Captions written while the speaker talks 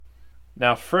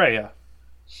Now, Freya,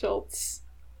 Schultz.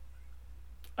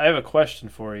 I have a question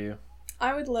for you.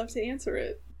 I would love to answer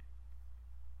it.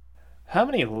 How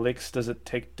many licks does it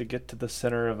take to get to the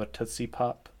center of a Tootsie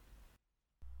Pop?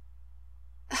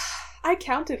 I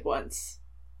counted once.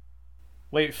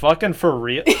 Wait, fucking for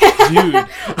real? Dude.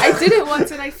 I did it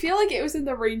once, and I feel like it was in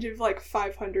the range of like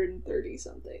 530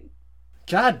 something.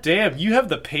 God damn, you have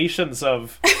the patience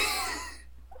of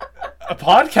a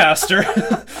podcaster.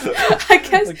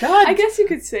 I guess you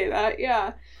could say that,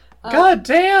 yeah. God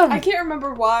damn! I can't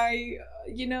remember why,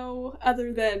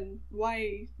 other than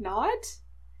why not?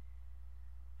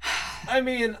 I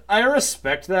mean, I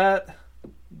respect that,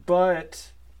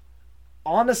 but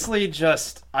honestly,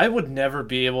 I would never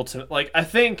be able to, I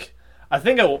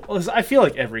feel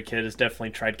like every kid has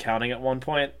definitely tried counting at one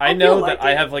point. I know that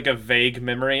I have, a vague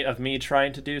memory of me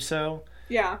trying to do so.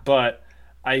 Yeah. But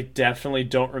I definitely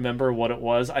don't remember what it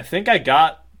was. I think I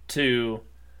got to...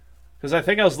 Because I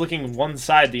think I was looking one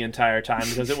side the entire time,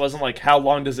 because it wasn't how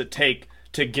long does it take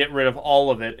to get rid of all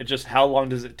of it. It's just how long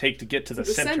does it take to get to the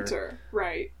center.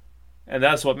 Right. And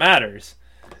that's what matters.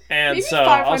 And maybe so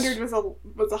 500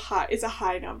 was a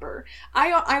high number.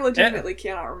 I legitimately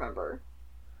cannot remember.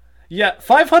 Yeah,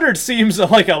 500 seems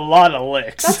like a lot of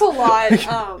licks. That's a lot.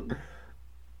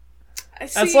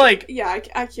 That's like... Yeah,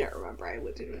 I can't remember. I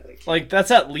legitimately can't. That's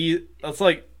at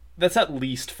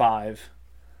least 5.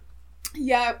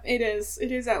 Yeah, it is.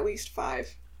 It is at least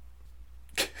 5.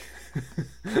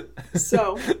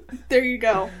 So, there you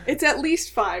go. It's at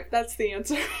least 5. That's the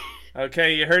answer.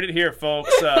 Okay, you heard it here, folks.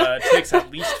 It takes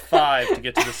at least 5 to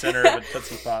get to the center of a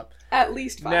Tootsie Pop. At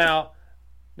least 5. Now,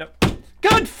 no.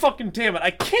 God fucking damn it!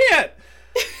 I can't.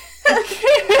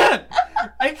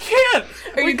 I can't.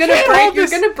 Are you gonna break? You're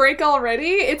gonna break already?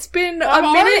 It's been a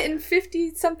minute and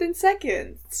 50 something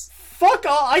seconds. Fuck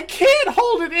all! I can't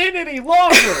hold it in any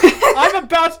longer.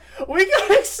 We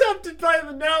got accepted by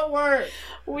the network.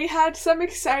 We had some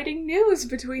exciting news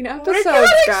between episodes,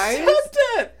 guys. We got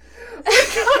accepted. We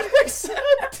got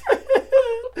accepted.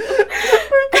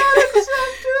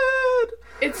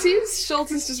 It seems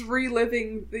Schultz is just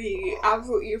reliving the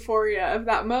absolute euphoria of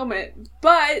that moment,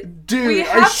 but dude, we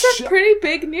have some pretty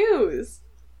big news.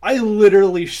 I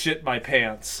literally shit my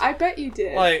pants. I bet you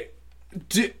did.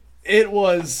 It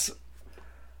was...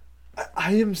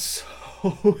 I am so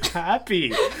happy.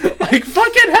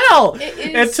 Fucking hell!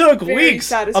 It took weeks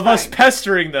satisfying. of us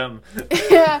pestering them.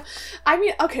 Yeah. I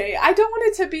mean, okay, I don't want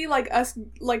it to be us,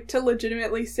 to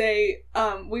legitimately say,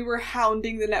 we were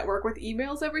hounding the network with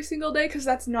emails every single day, because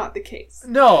that's not the case.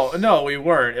 No, we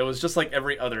weren't. It was just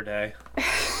every other day.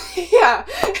 Yeah.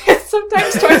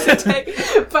 Sometimes twice a day,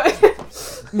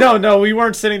 but... No, we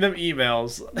weren't sending them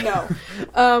emails. No.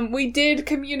 We did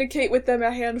communicate with them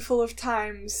a handful of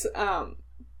times,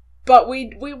 but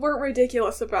we weren't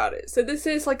ridiculous about it. So this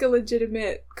is a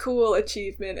legitimate, cool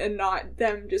achievement and not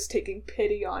them just taking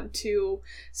pity on two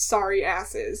sorry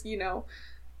asses, No,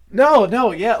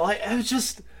 yeah,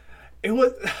 it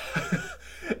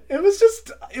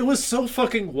was so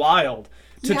fucking wild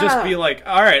to just be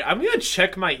alright, I'm gonna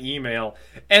check my email,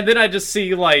 and then I just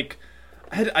see,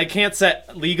 I can't say,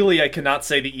 legally I cannot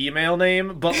say the email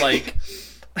name, but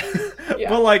yeah.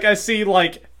 But I see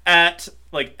at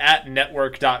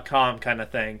network.com kind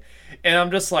of thing, and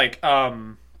I'm just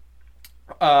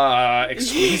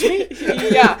excuse me?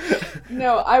 Yeah.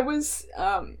 No, I was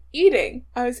eating,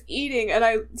 and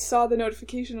I saw the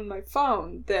notification on my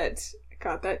phone that I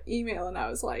got that email, and I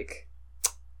was like,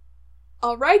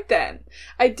 alright then.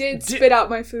 I did spit out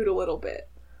my food a little bit.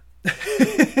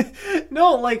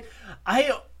 No,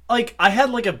 I had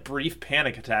a brief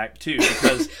panic attack too,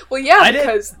 because well, yeah,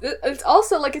 because it's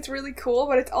also it's really cool,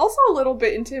 but it's also a little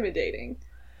bit intimidating.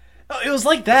 It was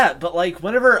that, but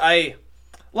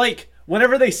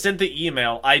whenever they sent the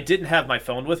email, I didn't have my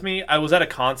phone with me. I was at a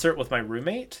concert with my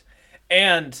roommate,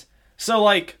 and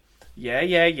so yeah,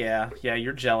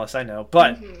 you're jealous, I know,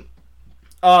 but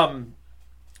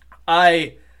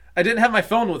I didn't have my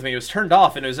phone with me. It was turned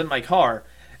off, and it was in my car,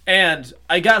 and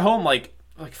I got home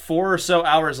 4 or so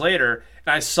hours later,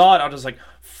 and I saw it. I was just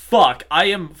fuck, I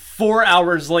am 4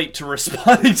 hours late to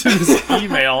responding to this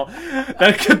email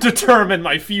that could determine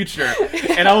my future.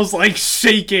 And I was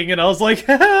shaking, and I was yeah,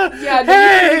 no,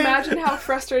 hey! You can imagine how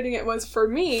frustrating it was for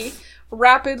me,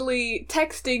 rapidly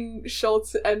texting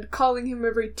Schultz and calling him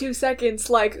every 2 seconds,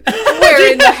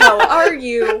 where in the hell are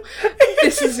you?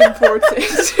 This is important.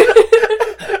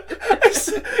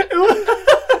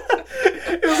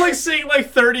 It was seeing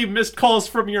 30 missed calls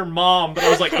from your mom, but I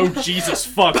was oh Jesus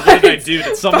fuck, what did I do?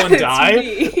 Did someone die?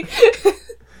 Me.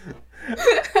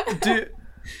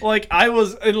 Like, I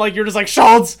was, and like, you're just like,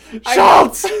 Schultz!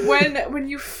 Schultz! When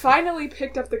you finally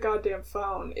picked up the goddamn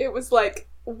phone, it was like,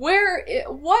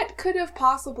 what could have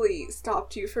possibly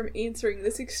stopped you from answering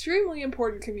this extremely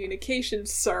important communication,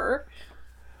 sir?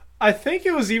 I think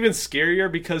it was even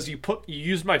scarier because you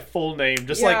used my full name.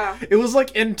 Just Yeah. like, it was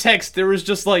like in text, there was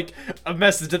just like a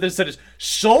message that said,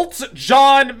 Schultz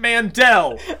John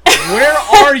Mandel, where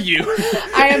are you?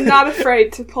 I am not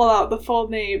afraid to pull out the full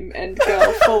name and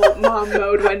go full mom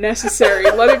mode when necessary.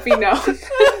 Let it be known.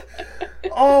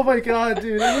 Oh my god,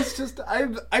 dude, it was just,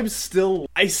 I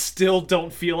still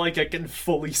don't feel like I can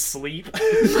fully sleep.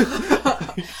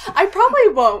 I probably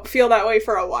won't feel that way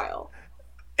for a while.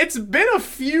 It's been a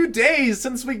few days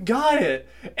since we got it,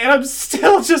 and I'm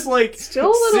still just like...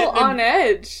 Still a little on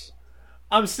edge.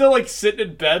 I'm still like sitting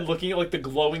in bed looking at like the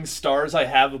glowing stars I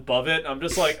have above it. I'm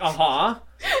just like,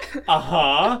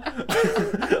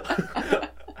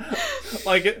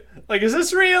 like, is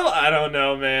this real? I don't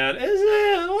know, man. Is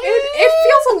it? It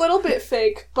feels a little bit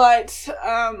fake, but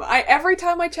every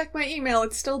time I check my email,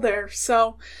 it's still there,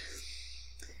 so...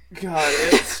 God,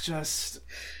 it's just...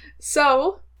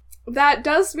 So... that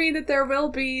does mean that there will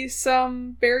be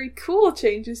some very cool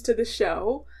changes to the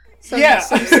show. Some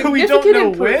significant we don't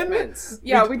know improvements. when.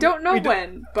 Yeah, we don't know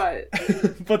when, but...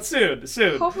 but soon.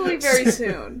 Hopefully very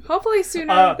soon. Hopefully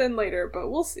sooner than later,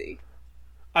 but we'll see.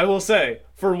 I will say,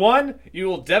 for one, you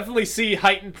will definitely see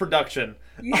heightened production.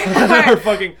 Yeah,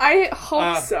 fucking, I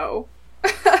hope so.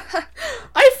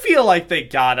 I feel like they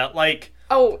got it. Like,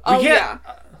 yeah.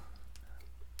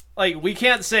 Like, we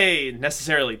can't say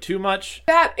necessarily too much.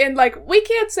 That, and, like, we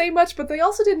can't say much, but they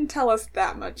also didn't tell us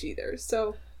that much either,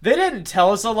 so... They didn't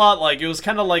tell us a lot. Like, it was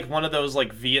kind of like one of those,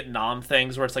 like, Vietnam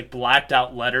things where it's, like, blacked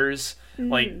out letters,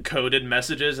 like, coded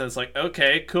messages, and it's like,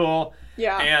 okay, cool.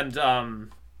 Yeah. And,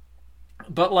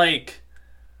 but, like,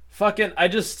 fucking, I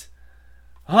just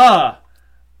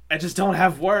don't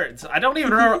have words. I don't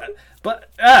even remember, but,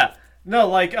 no,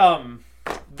 like,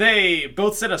 they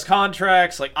both sent us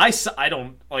contracts. Like, I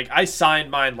signed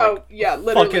mine. Like,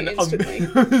 literally instantly.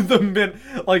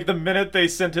 the minute they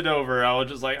sent it over, I was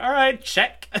just like, all right,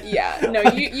 check. Yeah, no,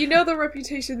 you know the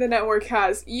reputation the network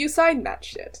has. You signed that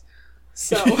shit.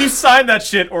 So you sign that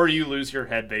shit, or you lose your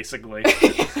head, basically.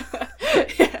 Yeah.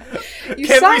 You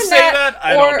Can we sign say that?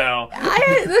 I don't know.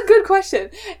 A good question.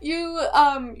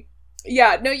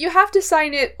 Yeah, no, you have to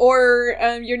sign it, or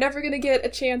you're never gonna get a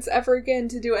chance ever again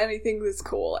to do anything this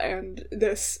cool and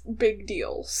this big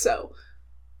deal, so.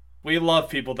 We love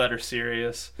people that are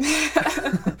serious.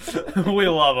 We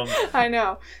love them. I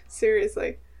know,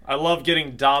 seriously. I love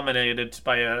getting dominated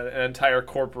by an entire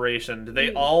corporation. Did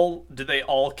they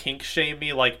all kink shame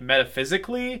me, like,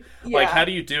 metaphysically? Yeah. Like, how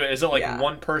do you do it? Is it like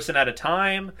one person at a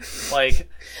time? Like,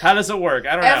 how does it work?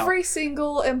 I don't know. Every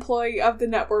single employee of the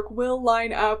network will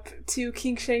line up to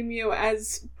kink shame you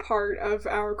as part of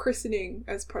our christening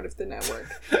as part of the network.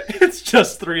 It's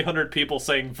just 300 people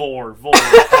saying vor, vor,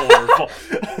 vor, vor.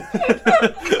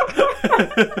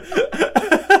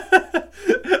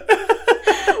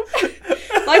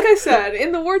 Like I said,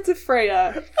 in the words of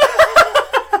Freya,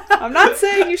 I'm not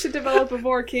saying you should develop a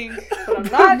vor kink,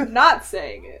 but I'm not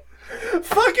saying it.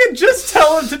 Fucking just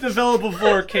tell him to develop a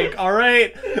vor kink,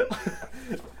 alright?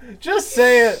 Just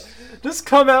say it. Just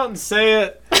come out and say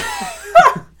it.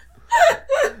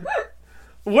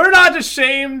 We're not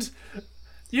ashamed.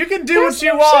 You can do what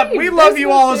you want. Shame. We love you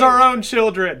all as our own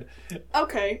children.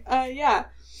 Okay, yeah.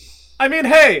 I mean,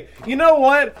 hey, you know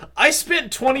what? I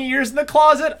spent 20 years in the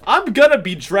closet. I'm gonna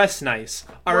be dressed nice,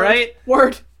 alright?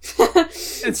 Word.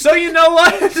 And so you know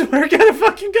what? We're gonna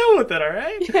fucking go with it,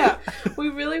 alright? Yeah, we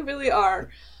really, really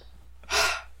are.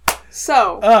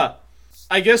 So.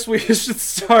 I guess we should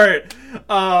start.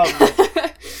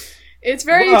 It's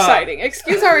very exciting.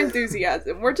 Excuse our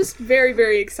enthusiasm. We're just very,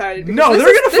 very excited. No,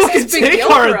 they're gonna fucking take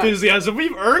our enthusiasm.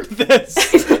 We've earned this.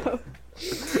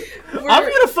 I'm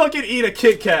gonna fucking eat a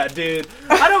Kit Kat, dude.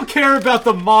 I don't care about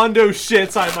the Mondo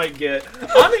shits I might get.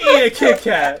 I'm gonna eat a Kit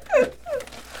Kat.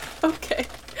 Okay,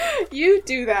 you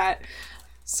do that.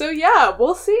 So yeah,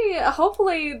 we'll see.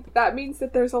 Hopefully that means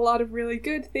that there's a lot of really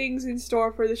good things in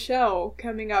store for the show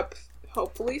coming up,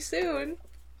 hopefully soon.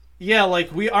 Yeah,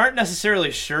 like, we aren't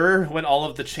necessarily sure when all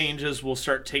of the changes will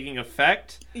start taking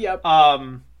effect. Yep.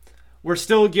 We're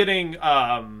still getting,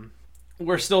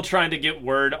 we're still trying to get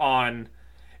word on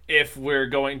if we're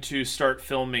going to start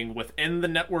filming within the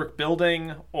network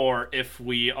building, or if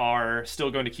we are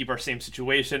still going to keep our same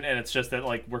situation, and it's just that,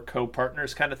 like, we're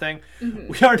co-partners kind of thing.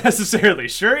 Mm-hmm. We aren't necessarily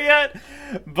sure yet,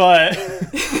 but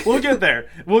we'll get there.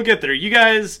 We'll get there. You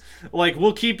guys, like,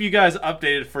 we'll keep you guys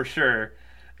updated for sure.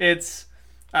 It's,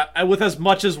 with as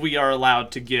much as we are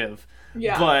allowed to give.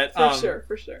 Yeah, but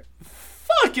for sure.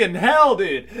 Fucking hell,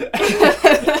 dude.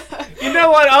 You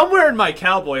know what? I'm wearing my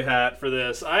cowboy hat for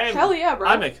this. Hell yeah, bro.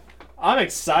 I'm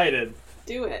excited.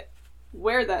 Do it.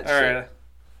 Wear that All shit. right.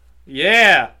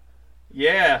 Yeah.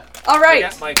 Yeah. All right. I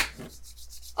got my...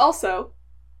 Also,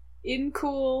 in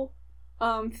cool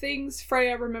things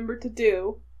Freya remembered to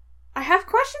do, I have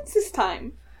questions this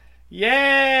time.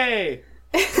 Yay!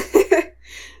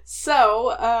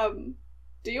 So,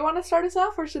 do you want to start us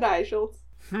off, or should I, Schultz?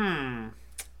 What?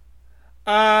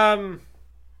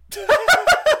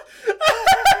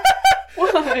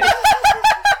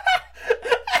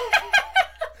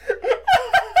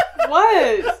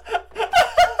 What?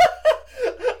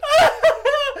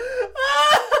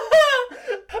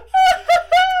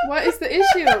 What is the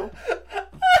issue?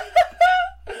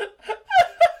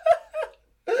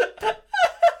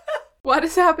 What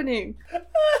is happening?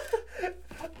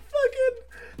 Fucking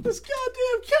this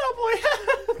goddamn cowboy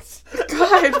hats.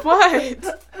 God, what?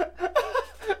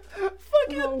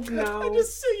 Fucking, Oh no. I'm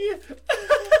just singing.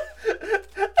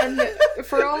 And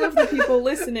for all of the people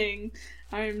listening,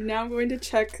 I am now going to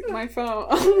check my phone.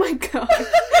 Oh my god.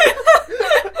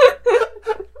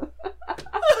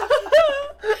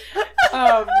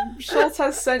 Schultz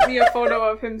has sent me a photo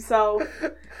of himself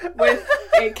with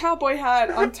a cowboy hat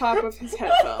on top of his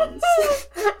headphones.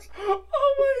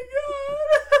 Oh my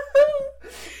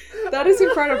god. That is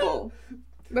incredible.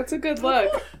 That's a good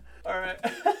look. Alright.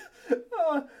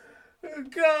 Oh,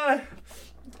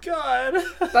 God.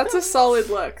 That's a solid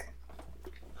look.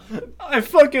 I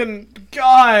fucking...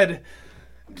 God.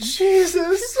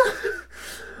 Jesus.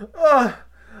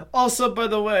 Also, by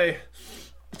the way,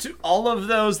 to all of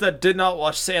those that did not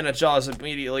watch Santa Jaws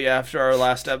immediately after our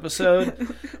last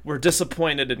episode, we're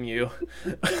disappointed in you.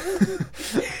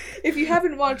 If you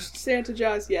haven't watched Santa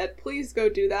Jaws yet, please go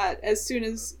do that as soon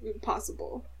as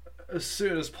possible. As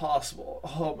soon as possible.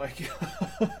 Oh my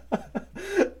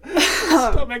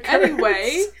god.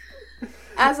 Anyway,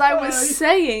 as I was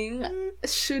saying,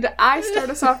 should I start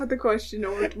us off with the question,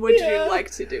 or would you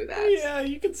like to do that? Yeah,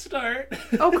 you can start.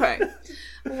 Okay.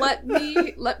 Let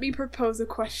me propose a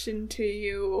question to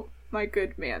you, my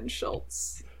good man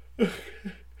Schultz.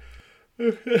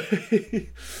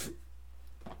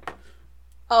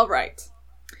 All right.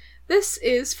 This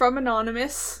is from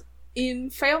Anonymous in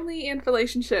Family and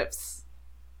Relationships.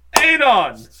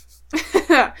 Adon!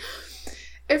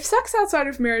 If sex outside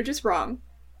of marriage is wrong,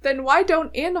 then why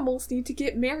don't animals need to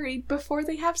get married before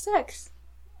they have sex?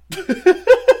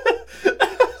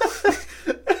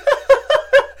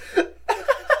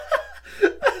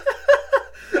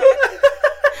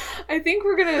 I think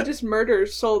we're gonna just murder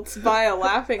Schultz via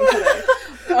laughing today.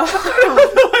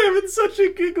 I'm in such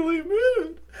a giggly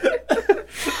mood.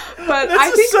 But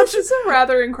I think this is a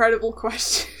rather incredible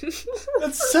question.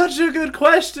 That's such a good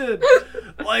question.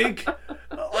 Like,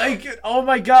 oh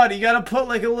my god, you gotta put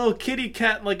like a little kitty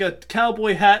cat in like a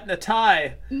cowboy hat and a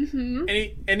tie. Mm-hmm.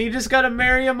 And you just gotta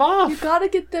marry him off. You gotta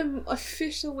get them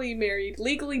officially married,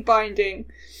 legally binding.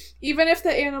 Even if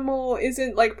the animal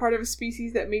isn't like part of a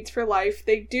species that mates for life,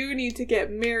 they do need to get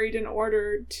married in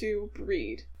order to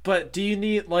breed. But do you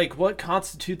need, like, what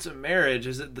constitutes a marriage?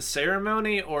 Is it the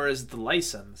ceremony or is it the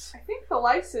license? I think the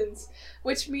license,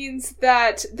 which means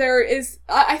that there is...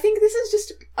 I think this is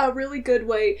just a really good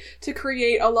way to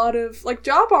create a lot of, like,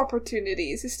 job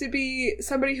opportunities, is to be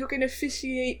somebody who can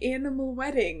officiate animal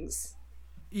weddings.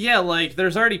 Yeah, like,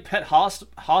 there's already pet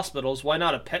hospitals. Why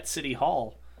not a pet city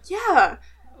hall? Yeah.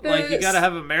 Like, you gotta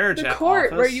have a marriage office. The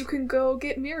court where you can go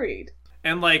get married.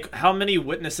 And like, how many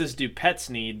witnesses do pets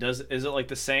need? Is it like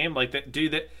the same? Like,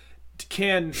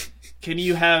 can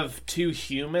you have 2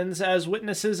 humans as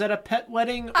witnesses at a pet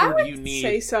wedding, or do you need? I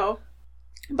would say so,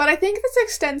 but I think this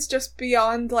extends just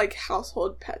beyond like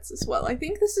household pets as well. I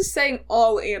think this is saying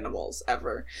all animals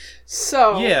ever.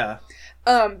 So yeah.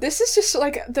 This is just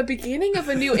like the beginning of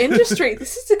a new industry.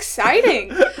 This is exciting.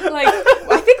 Like,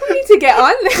 I think we need to get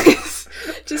on this.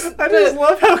 I just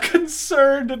love how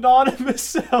concerned Anonymous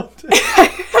sounded.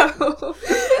 I know.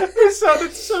 They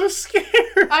sounded so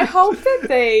scared. I hope that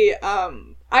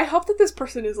this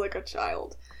person is like a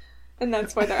child. And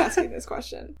that's why they're asking this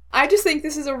question. I just think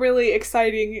this is a really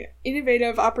exciting,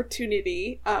 innovative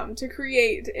opportunity to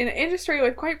create an industry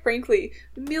with, quite frankly,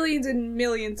 millions and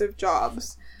millions of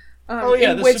jobs.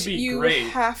 In which you great.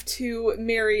 have to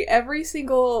marry every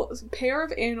single pair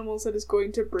of animals that is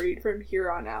going to breed from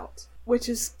here on out. Which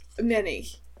is many.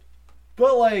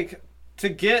 But, like, to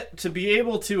be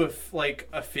able to,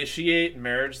 officiate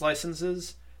marriage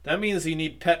licenses, that means you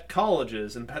need pet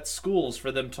colleges and pet schools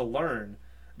for them to learn.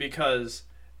 Because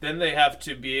then they have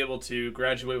to be able to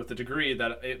graduate with a degree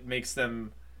that it makes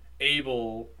them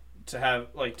able to have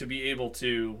like to be able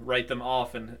to write them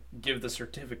off and give the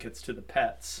certificates to the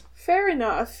pets. Fair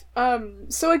enough.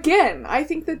 So again, I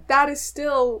think that is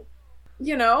still,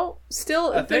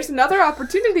 there's another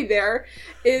opportunity there,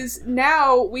 is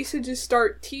now we should just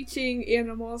start teaching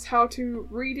animals how to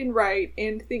read and write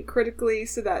and think critically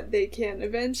so that they can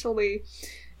eventually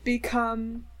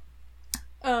become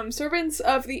servants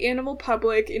of the animal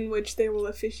public, in which they will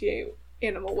officiate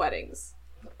animal weddings.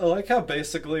 I like how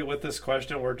basically with this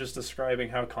question we're just describing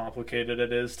how complicated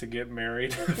it is to get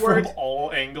married from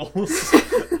all angles.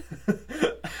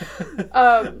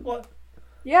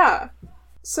 Yeah.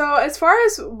 So as far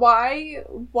as why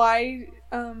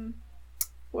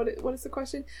what is the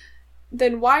question?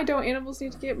 Then why don't animals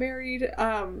need to get married?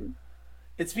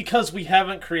 It's because we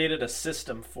haven't created a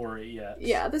system for it yet.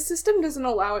 Yeah, the system doesn't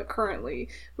allow it currently,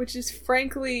 which is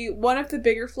frankly one of the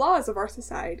bigger flaws of our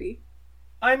society.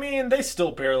 I mean, they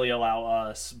still barely allow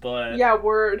us, but... Yeah,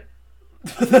 word.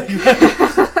 We're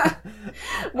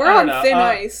on thin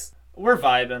ice. We're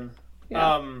vibing.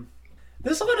 Yeah.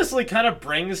 This honestly kind of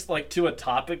brings, like, to a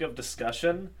topic of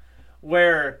discussion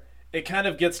where it kind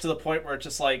of gets to the point where it's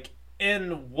just, like, I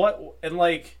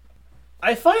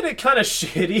find it kind of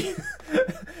shitty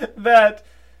that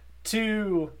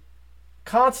to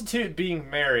constitute being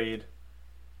married,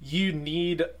 you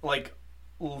need, like,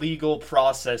 legal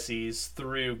processes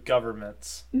through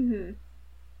governments. Mm-hmm.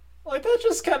 Like,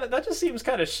 that just seems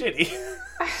kind of shitty.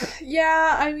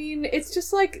 Yeah, I mean, it's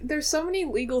just like, there's so many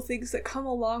legal things that come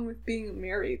along with being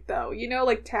married, though.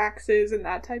 Like taxes and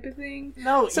that type of thing.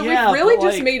 No, so yeah, we've really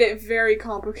but, just made it very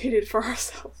complicated for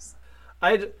ourselves.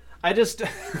 I just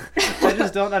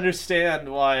don't understand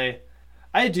why.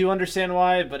 I do understand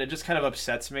why, but it just kind of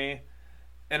upsets me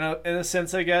in a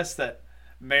sense, I guess, that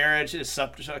marriage is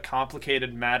such a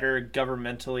complicated matter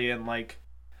governmentally and like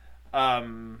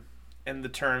in the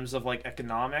terms of like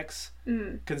economics,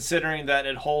 considering that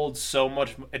it holds so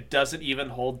much. It doesn't even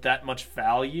hold that much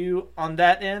value on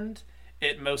that end.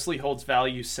 It mostly holds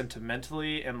value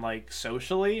sentimentally and like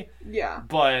socially. Yeah.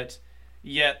 But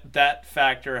yet that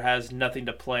factor has nothing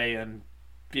to play in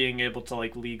being able to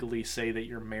like legally say that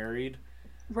you're married.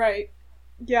 Right.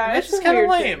 Yeah, it's just kind of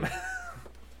lame.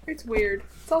 It's weird.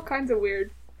 It's all kinds of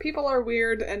weird. People are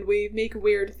weird, and we make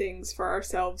weird things for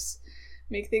ourselves.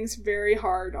 Make things very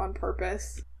hard on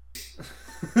purpose.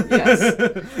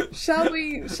 Yes. Shall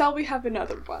we have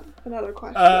another one? Another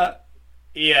question?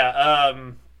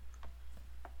 Yeah,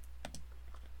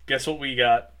 guess what we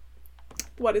got?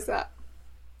 What is that?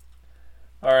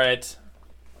 Alright.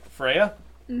 Freya?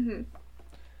 Mm-hmm.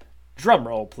 Drum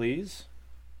roll, please.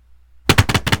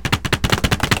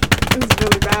 This is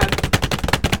really bad.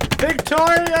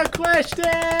 Victoria question!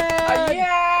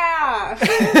 Yeah!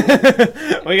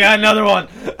 We got another one.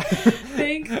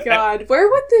 Thank God. Where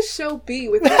would this show be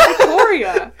without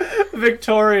Victoria?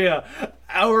 Victoria,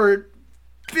 our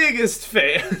biggest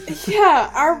fan. Yeah,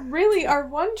 our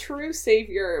one true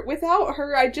savior. Without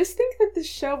her, I just think that the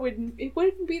show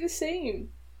wouldn't be the same.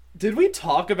 Did we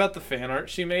talk about the fan art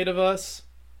she made of us?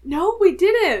 No, we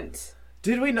didn't.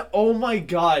 Did we? Oh my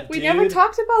God, we dude. never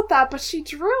talked about that, but she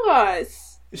drew us.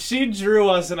 She drew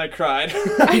us and I cried.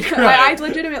 I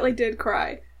legitimately did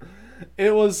cry.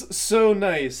 It was so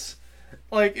nice.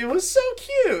 Like, it was so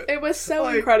cute. It was so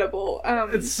incredible.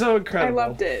 It's so incredible. I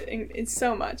loved it. It's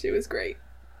so much. It was great.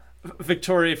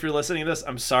 Victoria, if you're listening to this,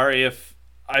 I'm sorry if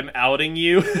I'm outing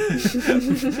you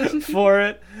for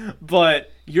it,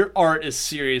 but your art is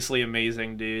seriously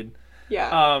amazing, dude.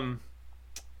 Yeah.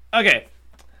 Okay.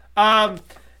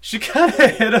 She kind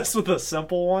of hit us with a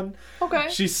simple one. Okay.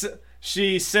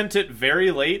 She sent it very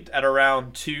late at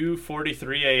around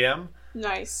 2:43 a.m.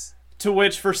 Nice. To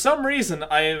which, for some reason,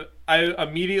 I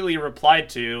immediately replied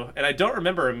to, and I don't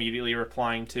remember immediately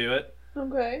replying to it.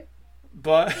 Okay.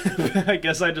 But I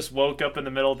guess I just woke up in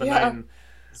the middle of the night and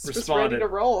responded. Just ready to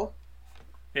roll.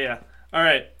 Yeah. All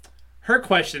right. Her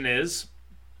question is,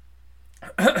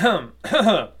 how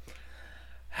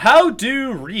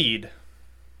do read?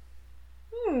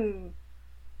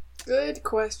 Good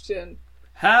question.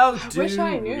 How do I wish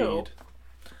I knew. read?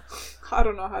 I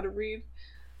don't know how to read.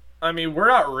 I mean, we're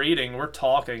not reading, we're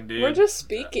talking, dude. We're just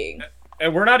speaking.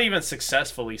 And we're not even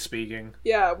successfully speaking.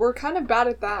 Yeah, we're kind of bad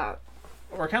at that.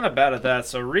 We're kind of bad at that,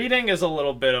 so reading is a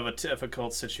little bit of a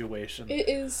difficult situation. It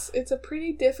is. It's a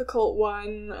pretty difficult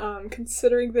one,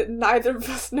 considering that neither of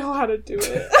us know how to do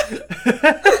it.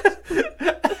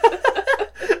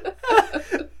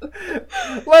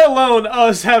 Let alone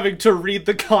us having to read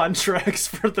the contracts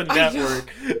for the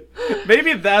network.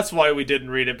 Maybe that's why we didn't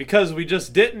read it, because we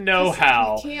just didn't know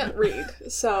how. We can't read.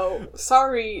 So,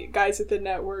 sorry, guys at the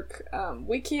network.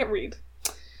 We can't read.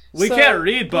 We can't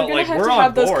read, but we're like have we're to on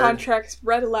have board. those contracts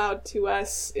read aloud to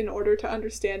us in order to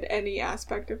understand any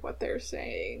aspect of what they're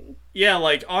saying. Yeah,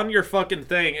 like on your fucking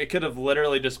thing, it could have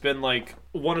literally just been like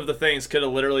one of the things could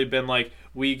have literally been like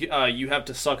you have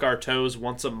to suck our toes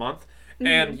once a month.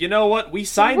 And you know what? We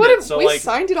signed it, so we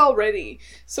signed it already.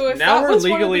 So if now that we're was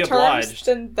legally one of the terms, obliged.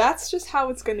 then that's just how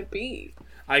it's gonna be.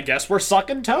 I guess we're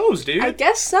sucking toes, dude. I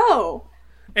guess so.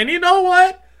 And you know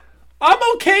what? I'm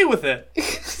okay with it.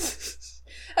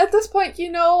 At this point,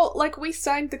 like, we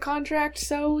signed the contract,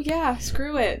 so yeah,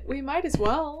 screw it. We might as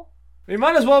well. We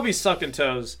might as well be sucking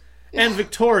toes. And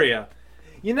Victoria,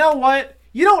 you know what?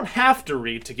 You don't have to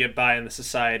read to get by in the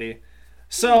society.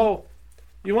 So,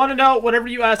 you want to know, whenever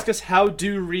you ask us how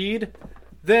do read,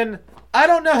 then I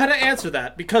don't know how to answer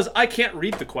that because I can't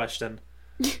read the question.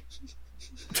 See,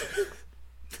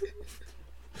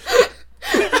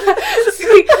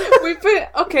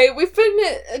 we've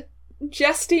been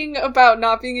jesting about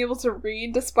not being able to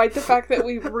read, despite the fact that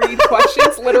we read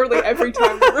questions literally every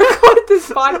time we record this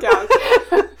podcast.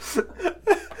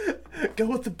 Go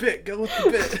with the bit.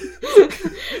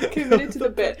 Committed to the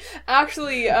bit.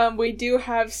 Actually, we do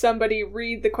have somebody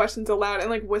read the questions aloud and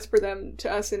like whisper them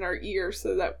to us in our ear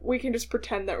so that we can just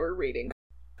pretend that we're reading.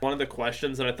 One of the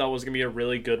questions that I thought was going to be a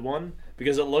really good one,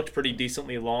 because it looked pretty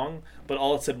decently long, but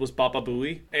all it said was Baba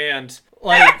Booey. And,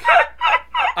 like,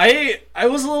 I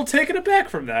was a little taken aback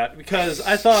from that, because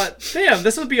I thought, damn,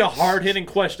 this would be a hard-hitting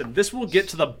question. This will get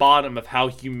to the bottom of how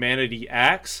humanity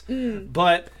acts,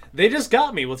 but they just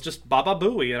got me with just Baba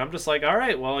Booey, and I'm just like,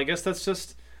 alright, well, I guess that's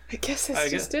just... I guess that's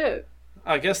just it.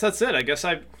 I guess that's it. I guess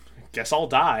I'll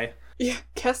die. Yeah,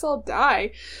 guess I'll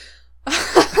die.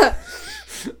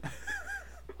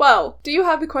 Well, do you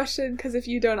have a question? Because if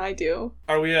you don't, I do.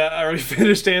 Are we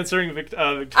finished answering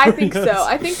Victoria's? I think so.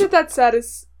 I think that's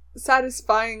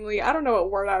satisfyingly. I don't know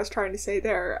what word I was trying to say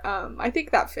there. I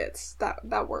think that fits.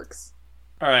 That works.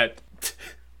 All right.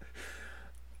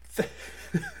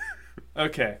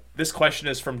 Okay. This question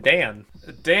is from Dan.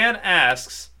 Dan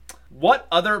asks, "What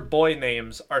other boy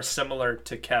names are similar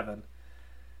to Kevin?"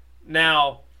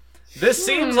 Now, this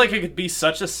seems like it could be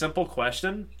such a simple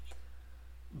question.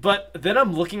 But then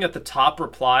I'm looking at the top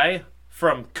reply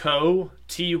from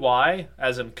Ty,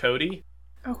 as in Cody.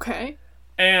 Okay.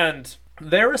 And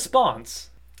their response...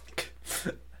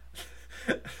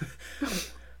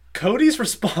 Cody's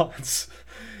response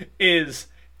is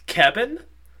Kevin,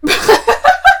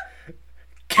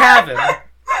 Kevin,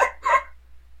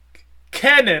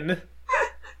 Kenan,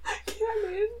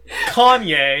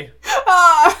 Kanye,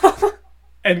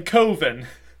 and Coven.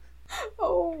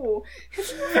 Oh, have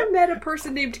you ever met a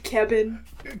person named Kevin?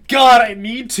 God, I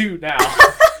need to now.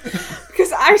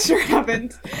 Because I sure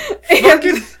haven't.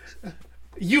 And...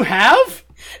 You have?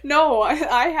 No, I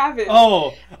haven't.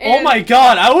 Oh my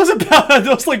god, I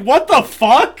was like, what the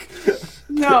fuck?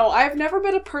 No, I've never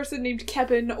met a person named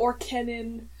Kevin or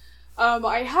Kenan.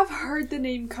 I have heard the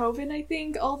name Coven, I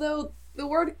think, although the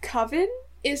word coven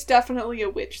is definitely a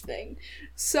witch thing.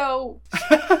 So...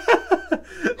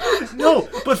 No,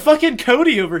 but fucking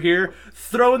Cody over here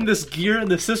throwing this gear in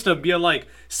the system, being like,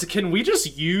 so can we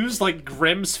just use, like,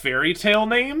 Grimm's fairy tale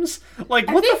names?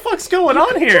 Like, what the fuck's going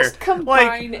on here? Just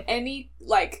combine any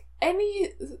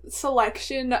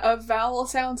selection of vowel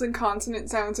sounds and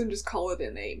consonant sounds and just call it a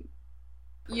name.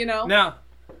 You know? Now...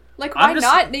 Like, why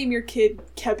not name your kid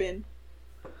Kevin?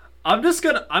 I'm just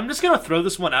gonna throw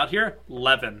this one out here.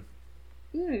 Levin.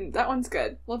 That one's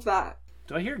good. Love that.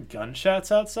 Do I hear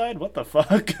gunshots outside? What the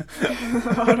fuck?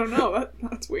 I don't know.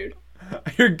 That's weird.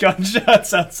 I hear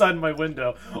gunshots outside my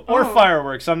window. Or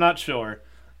fireworks, I'm not sure.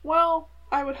 Well,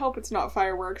 I would hope it's not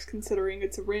fireworks, considering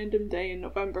it's a random day in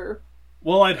November.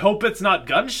 Well, I'd hope it's not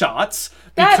gunshots,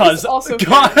 that because is also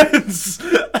guns!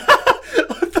 What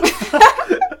the fuck?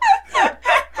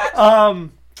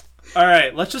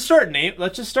 Alright, let's just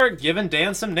start giving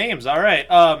Dan some names. Alright,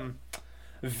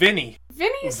 Vinny.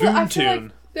 Vinny's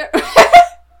Voontune.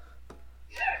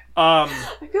 I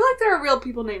feel like there are real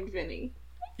people named Vinny.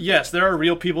 Yes, there are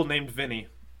real people named Vinny.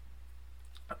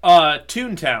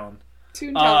 Toontown.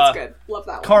 Toontown's good. Love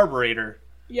that one. Carburetor.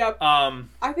 Yep.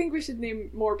 I think we should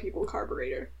name more people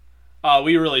Carburetor.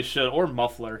 We really should. Or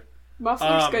Muffler.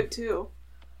 Muffler's good too.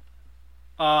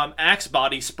 Axe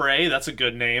Body Spray. That's a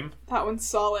good name. That one's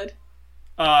solid.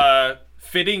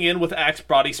 Fitting in with Axe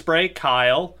Body Spray,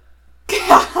 Kyle.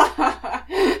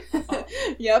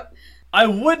 Yep. I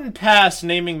wouldn't pass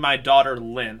naming my daughter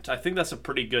Lint. I think that's a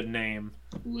pretty good name.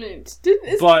 Lint.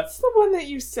 Is that the one that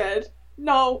you said?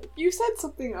 No, you said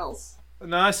something else.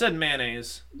 No, I said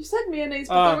mayonnaise. You said mayonnaise,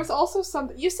 but there was also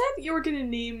something... You said you were going to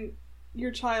name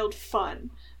your child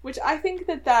Fun, which I think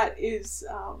that is...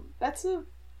 that's a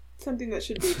something that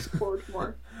should be explored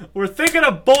more. We're thinking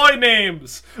of boy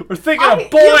names.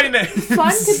 Names.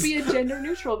 Fun could be a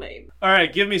gender-neutral name. All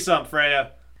right, give me some,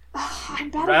 Freya. I'm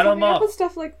bad at coming up with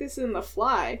stuff like this in the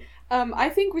fly. I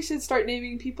think we should start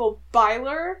naming people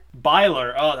Byler.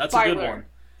 Byler. Oh, that's a good one.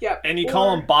 Yep. And you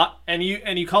call them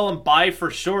you call them Bye for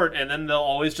short, and then they'll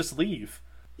always just leave.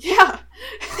 Yeah.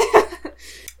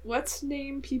 Let's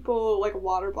name people like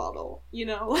water bottle. You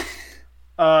know.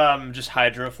 Just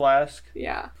Hydro Flask.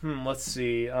 Yeah. Let's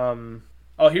see.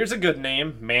 Oh, here's a good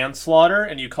name, Manslaughter,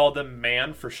 and you call them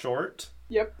Man for short.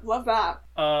 Yep, love that.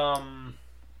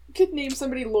 You could name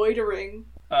somebody Loitering.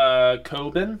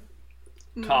 Cobbin.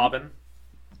 Cobbin.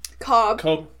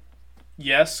 Cobb.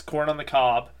 Yes, corn on the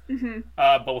cob.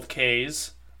 Mm-hmm. Both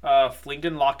K's.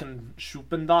 Flinken, Locken,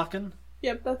 Schuppendocken.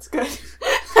 Yep, that's good.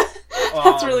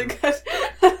 That's really good.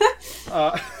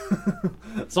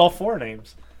 It's all 4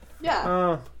 names.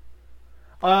 Yeah.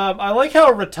 I like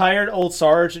how retired old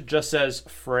Sarge just says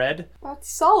Fred. That's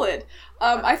solid.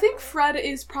 I think Fred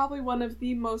is probably one of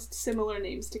the most similar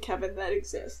names to Kevin that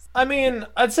exists. I mean,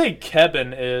 I'd say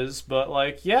Kevin is, but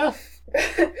like, yeah.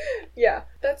 Yeah,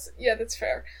 that's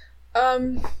fair.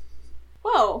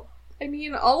 Well, I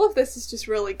mean, all of this is just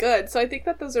really good, so I think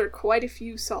that those are quite a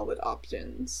few solid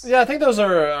options. Yeah, I think those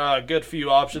are a good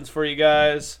few options for you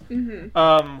guys.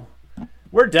 Mm-hmm.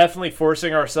 We're definitely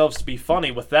forcing ourselves to be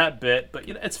funny with that bit, but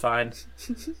you know, it's fine.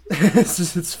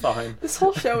 It's fine. This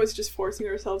whole show is just forcing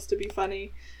ourselves to be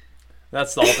funny.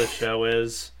 That's all this show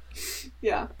is.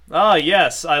 Yeah. Ah,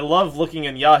 yes. I love looking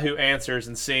in Yahoo Answers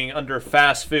and seeing under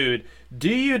fast food,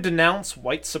 do you denounce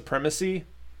white supremacy?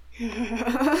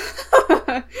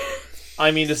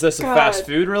 I mean, is this a fast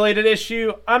food related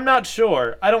issue? I'm not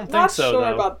sure. I don't think so, though. Not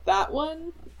sure about that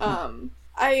one.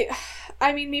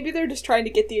 I mean, maybe they're just trying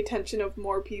to get the attention of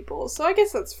more people, so I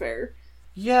guess that's fair.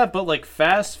 Yeah, but like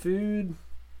fast food?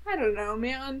 I don't know,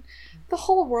 man. The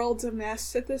whole world's a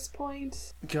mess at this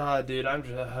point. God, dude, I'm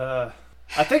just...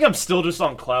 I think I'm still just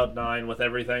on cloud 9 with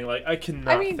everything. Like, I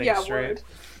cannot think straight. Word.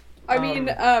 I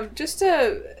mean, just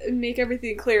to make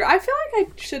everything clear, I feel like I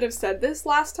should have said this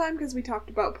last time because we talked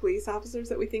about police officers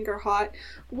that we think are hot.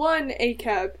 1,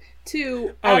 ACAB.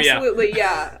 2, absolutely,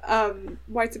 yeah.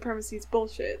 White supremacy is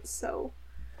bullshit, so...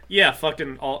 Yeah,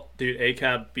 fucking dude,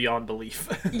 ACAB beyond belief.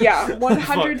 Yeah,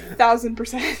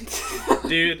 100,000%.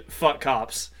 Dude, fuck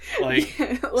cops. Like,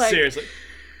 seriously.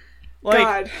 Like,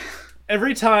 God.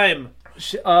 Every time,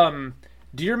 do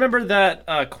you remember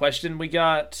that question we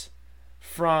got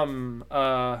from,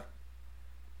 I'm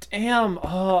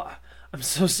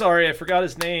so sorry, I forgot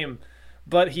his name.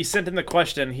 But he sent in the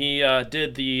question, he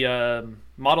did the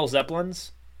model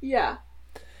Zeppelins. Yeah.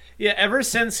 Yeah, ever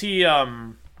since he,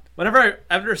 ever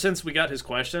since we got his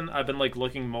question, I've been like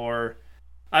looking more.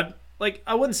 I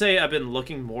wouldn't say I've been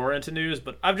looking more into news,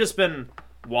 but I've just been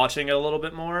watching it a little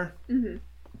bit more. Mm-hmm.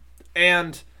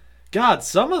 And God,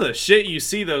 some of the shit you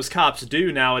see those cops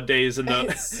do nowadays in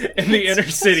the inner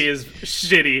city is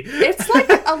shitty. It's like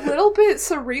a little bit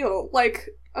surreal. Like,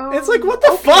 it's like, what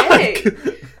the fuck? Like,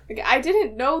 I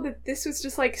didn't know that this was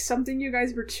just like something you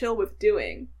guys were chill with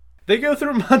doing. They go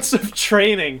through months of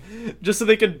training just so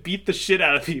they can beat the shit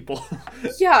out of people.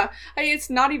 Yeah, I mean, it's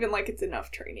not even like it's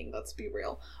enough training, let's be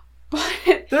real.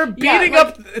 But they're beating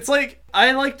up. It's like,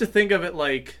 I like to think of it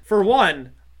like, for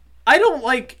one, I don't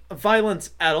like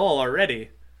violence at all already.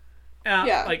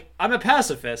 Yeah. Like, I'm a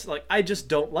pacifist. Like, I just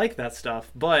don't like that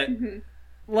stuff. But,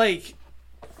 like,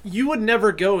 you would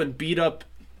never go beat up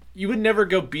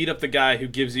the guy who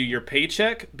gives you your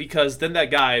paycheck, because then that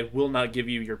guy will not give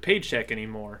you your paycheck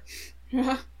anymore.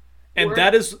 And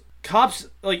that is, cops,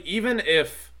 like, even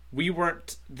if we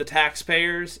weren't the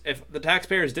taxpayers, if the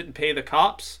taxpayers didn't pay the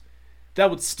cops, that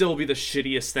would still be the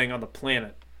shittiest thing on the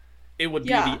planet. It would be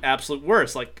the absolute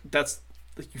worst. Like, that's,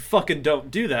 like, you fucking don't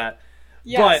do that.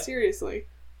 Yeah, seriously.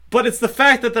 But it's the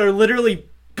fact that they're literally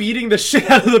beating the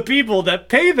shit out of the people that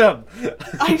pay them.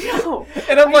 I know.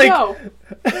 And I'm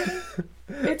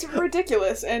it's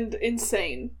ridiculous and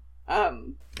insane.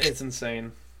 It's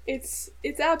insane. It's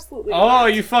absolutely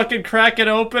wild. You fucking cracking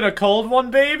open a cold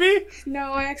one, baby?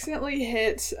 No, I accidentally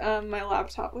hit my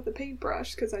laptop with a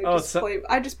paintbrush because I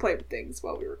just play with things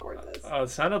while we record this. Oh, it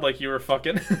sounded like you were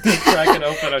fucking cracking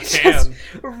open a can. Just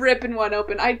ripping one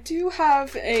open. I do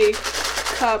have a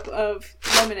cup of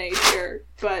lemonade here,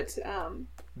 but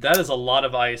that is a lot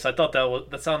of ice. I thought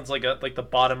that sounds like the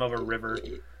bottom of a river.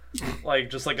 Like,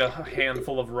 just like a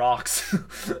handful of rocks.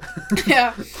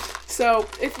 Yeah. So,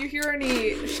 if you hear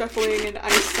any shuffling and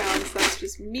ice sounds, that's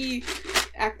just me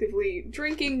actively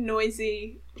drinking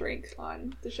noisy drink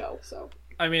on the show, so.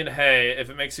 I mean, hey, if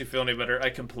it makes you feel any better, I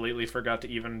completely forgot to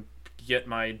even get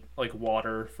my like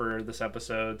water for this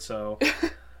episode, so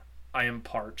I am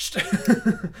parched.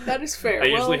 That is fair.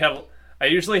 I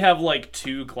usually have like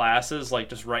 2 glasses like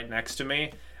just right next to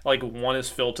me. Like one is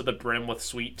filled to the brim with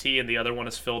sweet tea, and the other one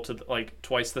is filled to like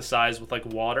twice the size with like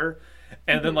water.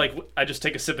 And then like I just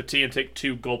take a sip of tea and take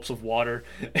 2 gulps of water.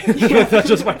 That's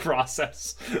just my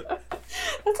process.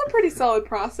 That's a pretty solid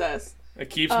process. It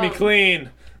keeps me clean.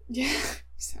 Yeah,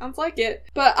 sounds like it.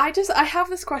 But I have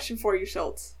this question for you,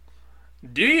 Schultz.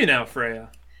 Do you now,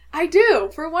 Freya? I do.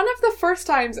 For one of the first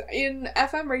times in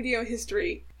FM radio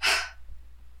history,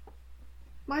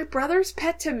 my brother's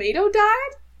pet tomato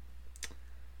died?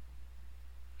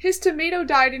 His tomato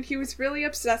died and he was really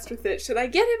obsessed with it. Should I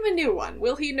get him a new one?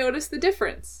 Will he notice the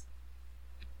difference?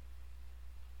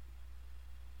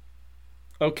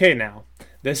 Okay, now.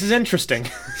 This is interesting.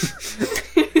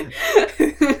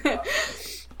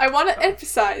 I want to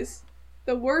emphasize,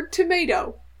 the word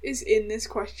tomato is in this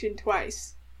question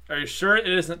twice. Are you sure it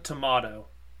isn't tomato?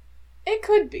 It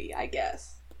could be, I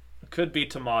guess. It could be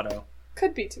tomato.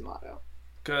 Could be tomato.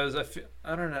 Because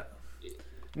I don't know.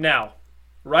 Now,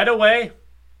 right away,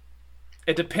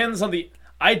 it depends on the...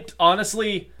 I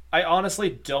honestly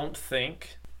don't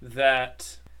think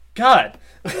that... God!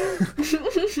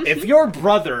 If your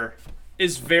brother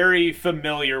is very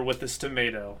familiar with this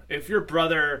tomato, if your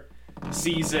brother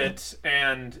sees it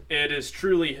and it is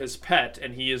truly his pet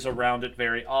and he is around it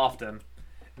very often,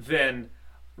 then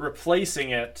replacing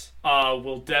it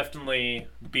will definitely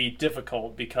be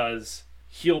difficult because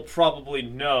he'll probably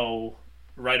know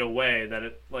right away that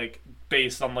it, like,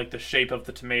 based on, like, the shape of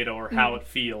the tomato or how it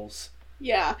feels.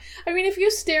 Yeah. I mean, if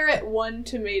you stare at one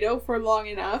tomato for long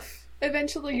enough,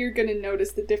 eventually you're gonna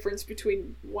notice the difference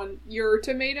between your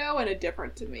tomato and a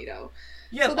different tomato.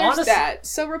 Yeah, so there's that.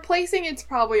 So replacing it's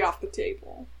probably off the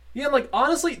table. Yeah, like,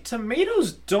 honestly,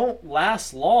 tomatoes don't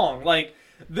last long. Like,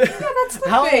 that's the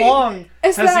how thing. long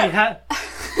Is has that... he had...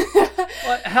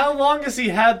 like, how long has he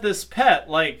had this pet?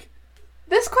 Like...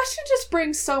 This question just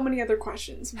brings so many other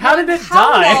questions. How did it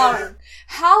die?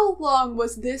 How long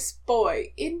was this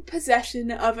boy in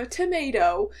possession of a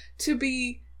tomato to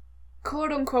be,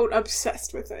 quote-unquote,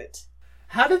 obsessed with it?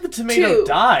 How did the tomato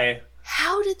die?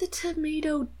 How did the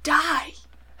tomato die?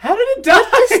 How did it die?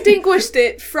 What distinguished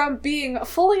it from being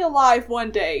fully alive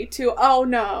one day to, oh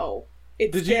no,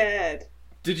 it's dead?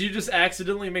 Did you just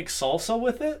accidentally make salsa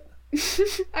with it?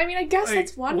 I mean, I guess like,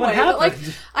 that's one what way, happened? but,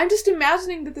 like, I'm just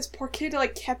imagining that this poor kid,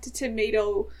 like, kept a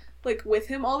tomato, like, with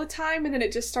him all the time, and then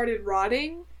it just started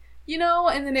rotting, you know?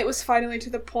 And then it was finally to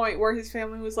the point where his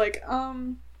family was like,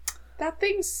 that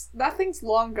thing's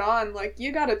long gone, like,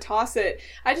 you gotta toss it.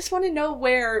 I just want to know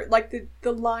where, like,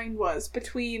 the line was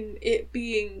between it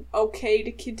being okay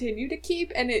to continue to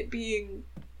keep and it being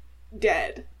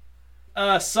dead.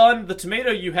 Son, the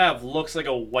tomato you have looks like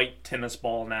a white tennis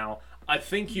ball now. I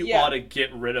think you ought to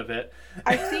get rid of it.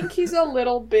 I think he's a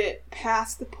little bit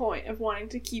past the point of wanting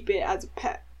to keep it as a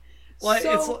pet. Like,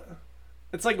 so,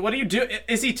 it's like, what do you do?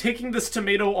 Is he taking this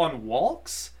tomato on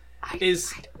walks? I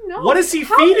don't know. What is he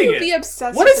How feeding can you it? be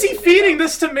obsessed What with is he tomato? feeding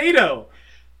this tomato?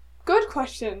 Good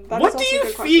question. What do you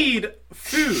feed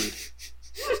food?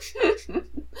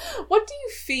 What do you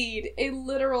feed a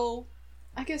literal,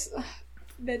 I guess,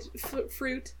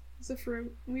 fruit is a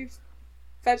fruit.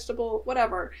 Vegetable,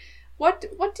 whatever. What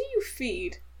do you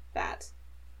feed that?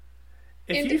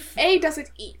 Does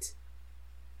it eat?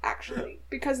 Actually,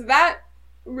 because that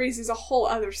raises a whole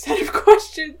other set of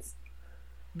questions.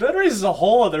 That raises a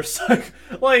whole other set.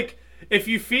 Like, if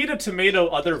you feed a tomato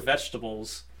other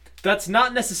vegetables, that's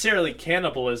not necessarily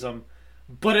cannibalism,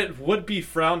 but it would be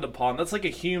frowned upon. That's like a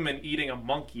human eating a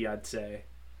monkey, I'd say.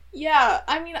 Yeah,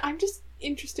 I mean, I'm just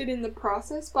interested in the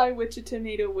process by which a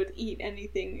tomato would eat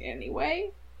anything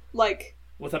anyway. Like...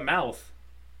 With a mouth.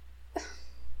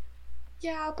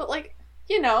 Yeah, but like,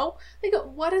 you know, like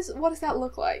what does that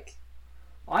look like?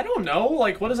 I don't know.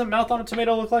 Like, what does a mouth on a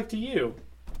tomato look like to you?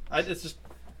 It's just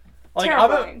like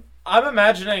terrifying. I'm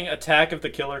imagining Attack of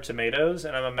the Killer Tomatoes,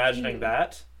 and I'm imagining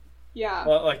that. Yeah.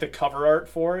 Like the cover art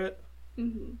for it.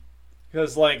 Mm-hmm.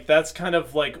 Because like that's kind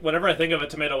of like whenever I think of a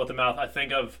tomato with a mouth, I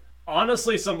think of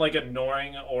honestly some like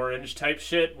annoying orange type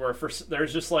shit where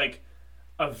there's just like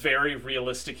a very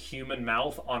realistic human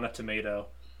mouth on a tomato.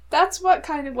 That's what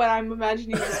I'm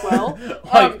imagining as well.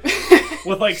 Like,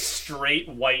 with like straight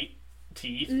white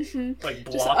teeth, like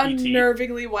blocky just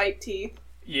unnervingly white teeth.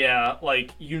 Yeah,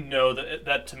 like you know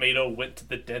that tomato went to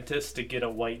the dentist to get it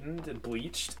whitened and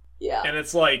bleached. Yeah, and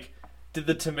it's like, did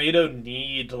the tomato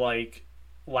need like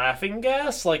laughing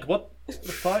gas? Like what the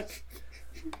fuck?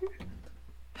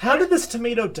 How did this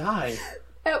tomato die?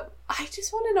 I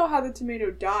just want to know how the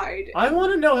tomato died. I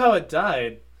want to know how it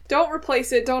died. Don't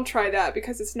replace it. Don't try that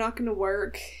because it's not going to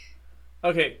work.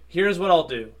 Okay, here's what I'll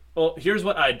do. Well, here's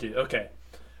what I do. Okay.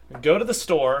 Go to the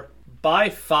store, buy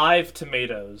 5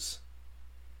 tomatoes,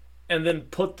 and then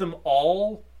put them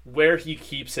all where he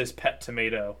keeps his pet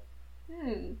tomato.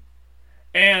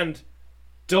 And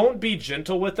don't be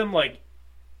gentle with them, like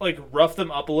rough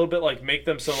them up a little bit, like make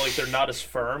them so like they're not as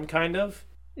firm, kind of.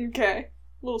 Okay.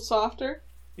 A little softer.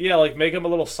 Yeah, like make them a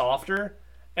little softer,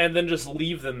 and then just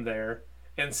leave them there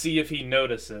and see if he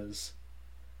notices.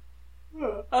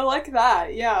 I like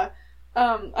that, yeah.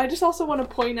 I just also want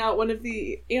to point out one of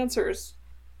the answers,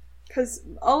 because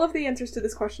all of the answers to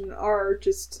this question are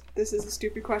just, this is a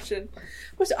stupid question,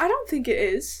 which I don't think it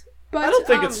is. But I don't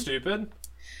think it's stupid.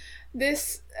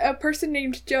 A person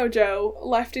named Jojo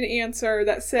left an answer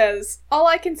that says, all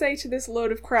I can say to this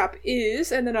load of crap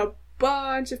is, and then a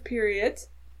bunch of periods,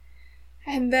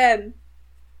 and then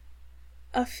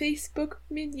a Facebook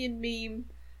Minion meme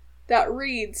that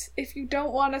reads, if you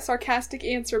don't want a sarcastic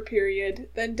answer period,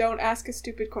 then don't ask a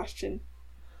stupid question.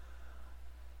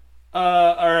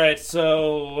 Alright,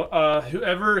 so,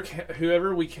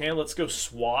 whoever we can, let's go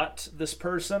SWAT this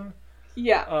person.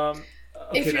 Yeah.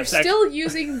 Okay, if you're still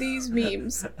using these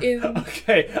memes in...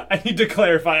 Okay, I need to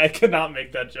clarify, I cannot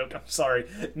make that joke, I'm sorry.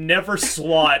 Never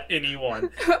SWAT anyone.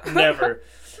 Never.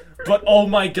 But oh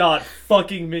my god,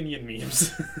 fucking Minion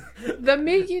memes. The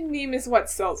Minion meme is what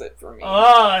sells it for me.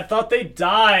 I thought they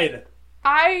died.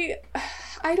 I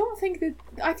don't think that...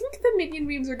 I think the Minion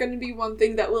memes are going to be one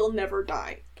thing that will never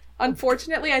die.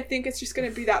 Unfortunately, I think it's just going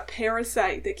to be that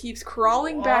parasite that keeps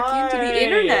crawling back into the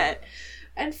internet.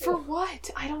 And for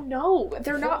what? I don't know.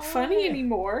 They're not funny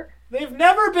anymore. They've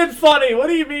never been funny. What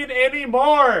do you mean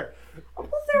anymore? Well,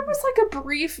 there was like a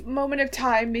brief moment of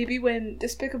time, maybe when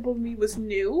Despicable Me was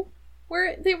new,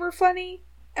 where they were funny.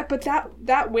 But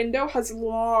that window has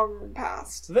long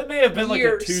passed. That may have been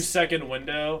years. Like a 2-second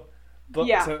window. But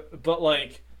yeah. But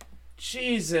like,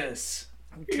 Jesus.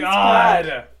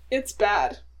 God. It's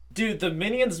bad. Dude, the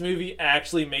Minions movie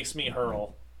actually makes me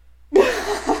hurl.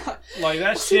 Like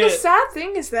that See, shit. the sad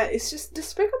thing is that it's just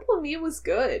Despicable Me was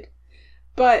good.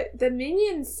 But the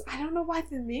Minions, I don't know why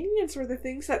the Minions were the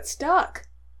things that stuck.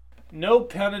 No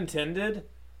pun intended.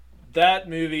 That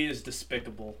movie is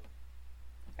despicable.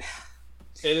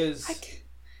 It is.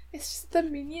 It's just the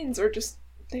Minions are just,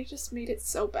 they just made it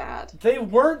so bad. They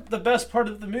weren't the best part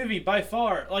of the movie by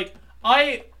far. Like,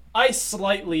 I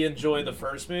slightly enjoy the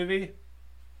first movie.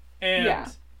 And yeah.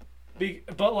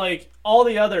 But like all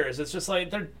the others, it's just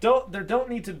like there don't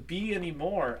need to be any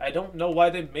more. I don't know why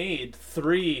they made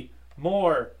 3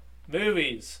 more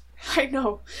movies. I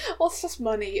know. Well, it's just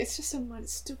money. It's just a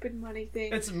stupid money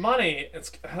thing. It's money.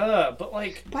 But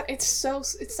like. But it's so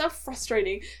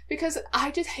frustrating because I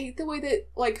just hate the way that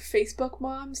like Facebook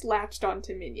moms latched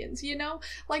onto Minions. You know,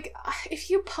 like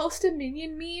if you post a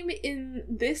Minion meme in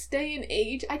this day and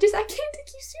age, I can't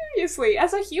take you seriously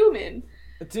as a human.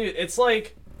 Dude, it's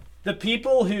like the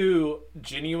people who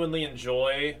genuinely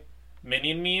enjoy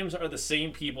Minion memes are the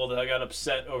same people that got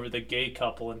upset over the gay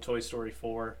couple in Toy Story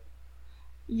 4.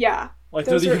 Yeah. Like,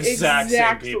 those are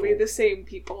exactly the same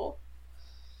people.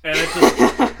 And it's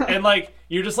just, and like,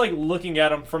 you're just like looking at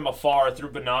them from afar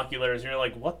through binoculars, and you're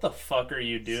like, what the fuck are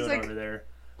you doing over there?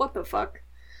 What the fuck?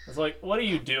 It's like, what are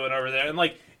you doing over there? And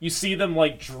like, you see them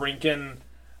like drinking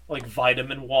like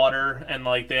vitamin water, and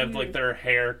like they have like their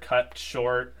hair cut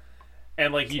short,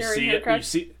 and like you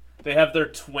see they have their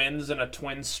twins in a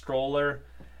twin stroller,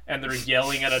 and they're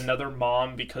yelling at another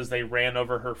mom because they ran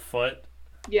over her foot.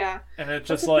 Yeah, and it's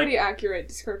just that's a like pretty accurate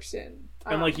description.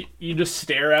 And like you just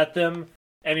stare at them,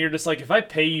 and you're just like, if I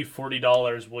pay you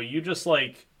 $40, will you just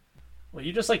like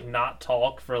not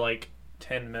talk for like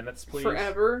 10 minutes, please?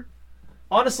 Forever.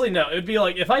 Honestly, no. It'd be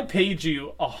like, if I paid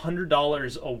you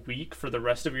 $100 a week for the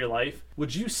rest of your life,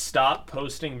 would you stop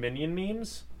posting Minion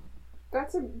memes?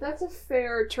 That's a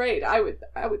fair trade. I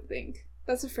would think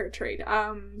that's a fair trade.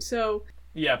 So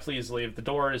yeah, please leave. The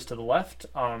door is to the left.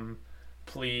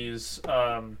 Please,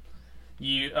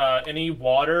 any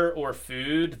water or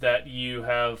food that you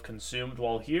have consumed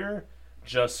while here,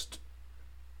 just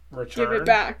return. Give it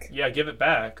back. Yeah, give it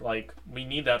back. Like, we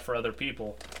need that for other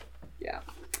people. Yeah.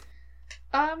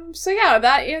 So yeah,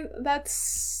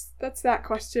 that's that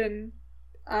question.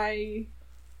 I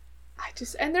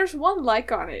just, and there's one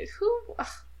like on it. Who?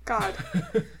 Oh, God.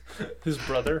 His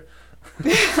brother.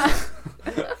 The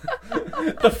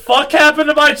fuck happened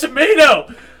to my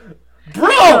tomato?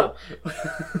 Bro!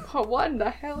 Oh, what in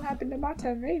the hell happened to my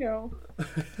tomato?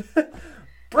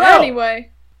 Bro!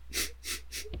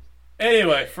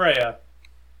 Anyway, Freya.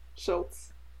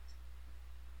 Schultz.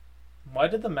 Why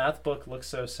did the math book look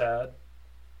so sad?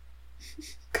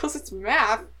 Because it's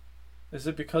math. Is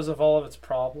it because of all of its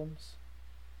problems?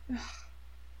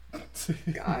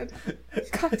 God.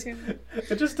 God damn it.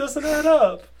 It just doesn't add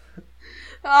up.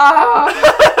 Ah!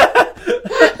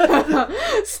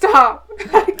 Stop.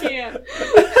 I can't.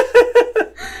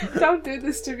 Don't do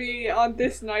this to me on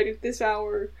this night at this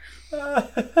hour.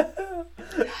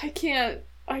 I can't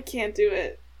do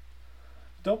it.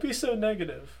 Don't be so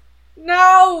negative.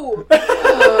 No!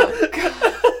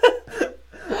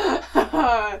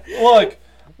 Look,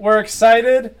 we're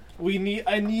excited.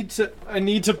 I need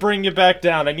to bring you back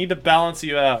down. I need to balance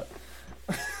you out.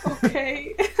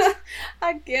 Okay.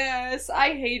 I guess. I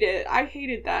hate it. I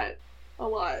hated that a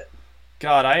lot.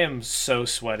 God, I am so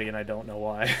sweaty and I don't know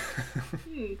why.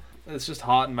 It's just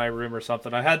hot in my room or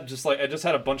something. I just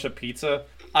had a bunch of pizza.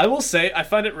 I will say, I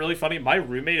find it really funny. My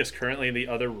roommate is currently in the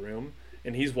other room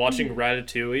and he's watching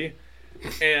Ratatouille,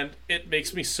 and it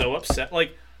makes me so upset.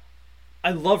 Like,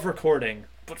 I love recording,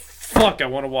 but fuck, I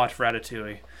want to watch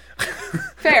Ratatouille.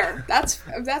 Fair.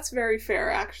 That's very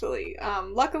fair, actually.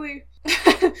 Luckily,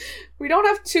 we don't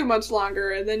have too much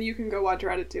longer, and then you can go watch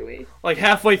Ratatouille. Like,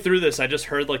 halfway through this, I just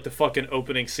heard, like, the fucking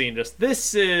opening scene, just,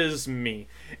 this is me.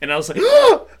 And I was like,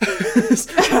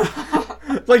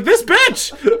 like, this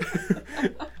bitch!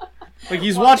 Like,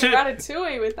 he's watching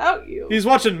Ratatouille without you. He's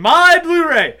watching my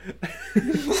Blu-ray!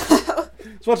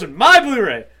 He's watching my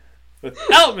Blu-ray!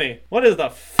 Without me! What is the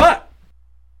fuck?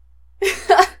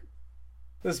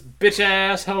 This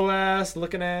bitch-ass, hoe-ass,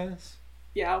 looking ass.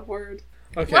 Yeah, word.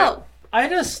 Okay. Well, I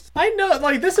know,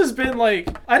 like, this has been, like,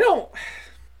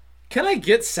 can I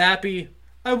get sappy?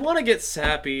 I want to get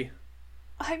sappy.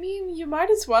 I mean, you might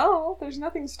as well. There's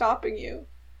nothing stopping you.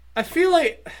 I feel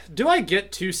like, do I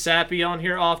get too sappy on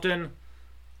here often?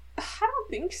 I don't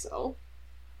think so.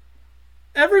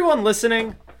 Everyone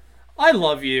listening, I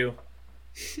love you.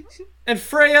 And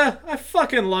Freya, I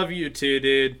fucking love you too,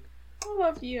 dude. I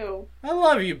love you. I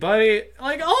love you, buddy.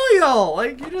 Like, all y'all,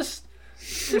 like, you're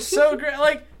so great.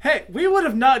 Like, hey, we would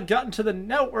have not gotten to the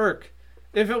network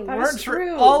if it weren't for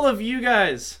all of you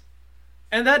guys.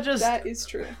 And that is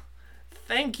true.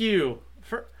 Thank you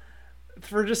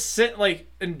for just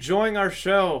enjoying our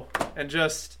show and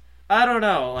just, I don't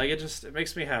know, like, it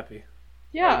makes me happy.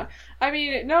 Yeah. I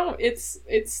mean, no,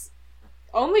 it's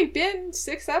only been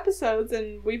 6 episodes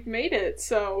and we've made it,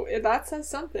 so that says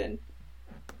something.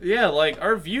 Yeah, like,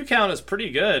 our view count is pretty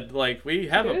good. Like, we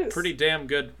have a pretty damn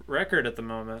good record at the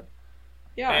moment.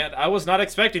 Yeah. And I was not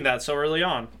expecting that so early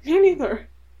on. Me neither.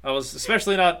 I was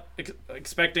especially not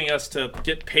expecting us to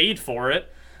get paid for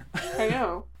it. I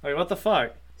know. Like, what the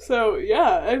fuck? So,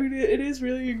 yeah, I mean, it is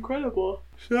really incredible.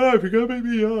 Shut up, you're gonna make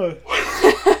me yawn.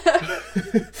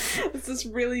 This is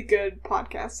really good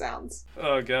podcast sounds.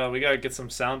 Oh god, we gotta get some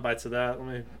sound bites of that. Let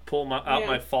me pull out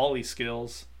my Foley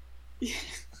skills. Yeah.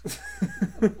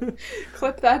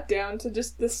 Clip that down to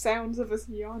just the sounds of us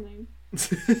yawning.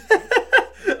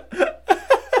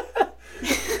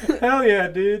 Hell yeah,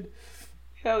 dude.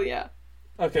 Hell yeah.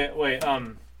 Okay, wait,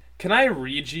 can I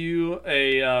read you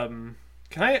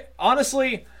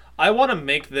honestly, I want to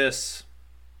make this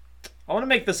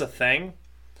a thing.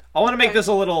 I want to make this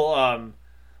a little,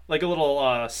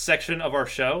 section of our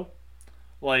show.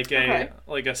 Like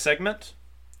a segment.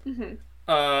 Mm-hmm.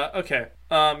 Okay.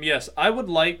 Yes, I would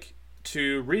like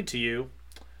to read to you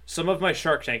some of my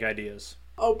Shark Tank ideas.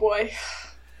 Oh boy.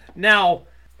 Now,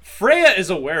 Freya is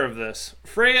aware of this.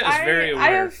 Freya is very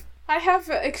aware. I have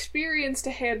experienced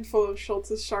a handful of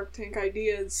Schultz's Shark Tank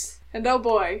ideas, and oh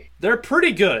boy. They're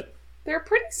pretty good. They're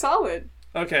pretty solid.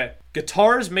 Okay.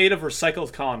 Guitars made of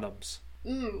recycled condoms.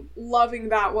 Loving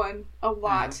that one a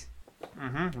lot.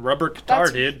 Mm-hmm. Rubber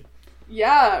guitar, dude.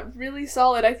 Yeah, really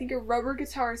solid. I think a rubber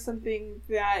guitar is something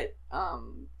that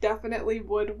definitely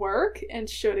would work and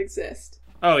should exist.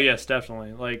 Oh yes,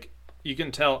 definitely. Like, you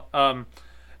can tell.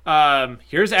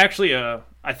 Here's actually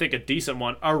I think a decent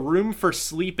one. A room for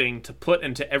sleeping to put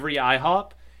into every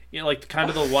IHOP. You know, like kind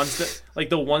of the ones that, like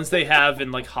the ones they have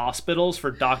in like hospitals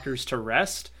for doctors to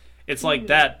rest. It's like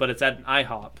that, but it's at an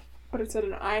IHOP. But it's at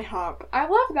an IHOP. I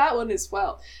love that one as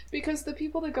well, because the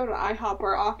people that go to IHOP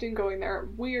are often going there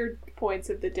at weird points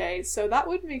of the day, so that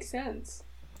would make sense.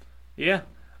 Yeah.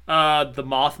 The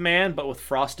Mothman, but with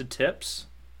frosted tips.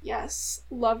 Yes,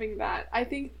 loving that. I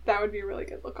think that would be a really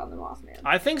good look on the Mothman.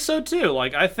 I think so too.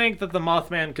 Like, I think that the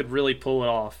Mothman could really pull it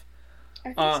off.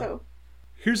 I think so.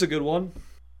 Here's a good one.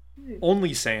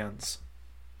 Only Sans.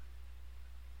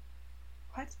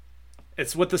 What?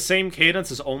 It's with the same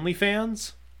cadence as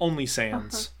OnlyFans. Only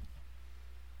Sans.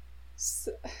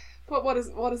 So, but what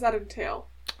does that entail?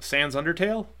 Sans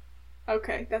Undertale?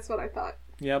 Okay, that's what I thought.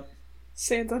 Yep.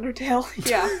 Sans Undertale?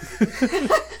 Yeah.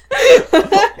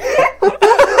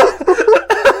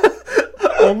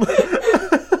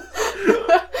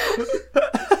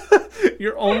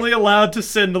 You're only allowed to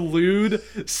send lewd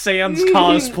Sans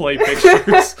cosplay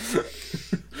pictures.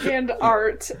 And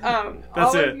art.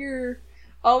 That's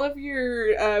all of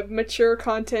your mature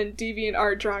content, deviant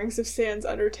art drawings of Sans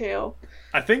Undertale.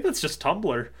 I think that's just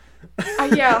Tumblr.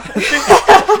 Yeah.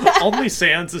 Only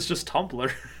Sans is just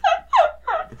Tumblr.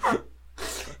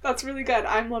 That's really good.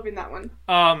 I'm loving that one.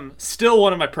 Still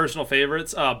one of my personal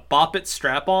favorites. Bop It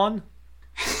Strap On.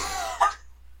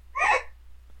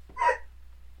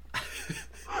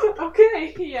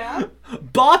 Okay, yeah.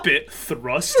 Bop It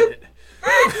Thrust It.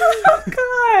 Oh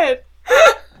God.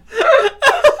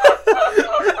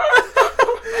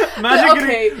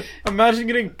 Imagine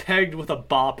getting pegged with a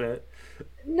Bop It.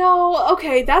 No,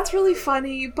 okay, that's really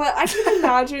funny, but I can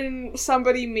imagine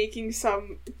somebody making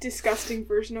some disgusting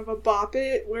version of a Bop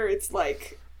It where it's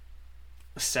like...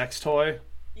 A sex toy?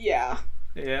 Yeah.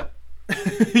 Yeah.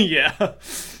 Yeah.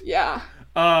 Yeah.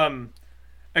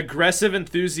 Aggressive,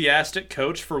 enthusiastic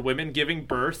coach for women giving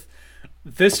birth.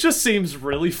 This just seems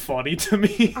really funny to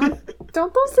me.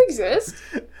 Don't those exist?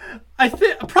 I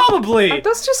think probably. Aren't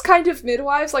those just kind of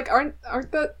midwives? Like,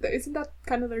 isn't that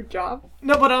kind of their job?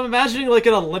 No, but I'm imagining like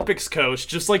an Olympics coach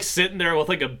just like sitting there with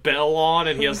like a bell on,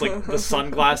 and he has like the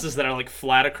sunglasses that are like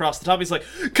flat across the top. He's like,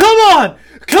 come on,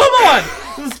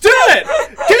 let's do it,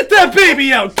 get that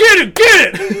baby out, get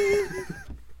it.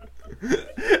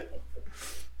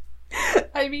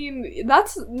 I mean,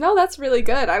 that's really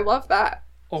good. I love that.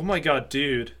 Oh my god,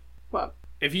 dude. What?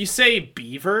 If you say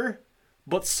beaver,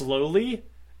 but slowly,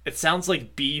 it sounds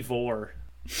like beavor.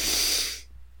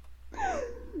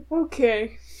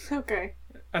 Okay.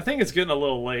 I think it's getting a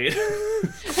little late.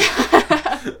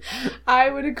 I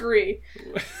would agree.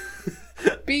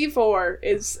 B4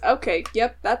 is okay.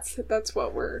 Yep, that's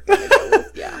what we're gonna go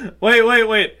with. Yeah.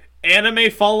 Wait.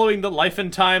 Anime following the life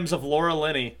and times of Laura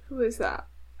Linney. Who is that?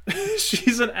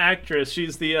 She's an actress.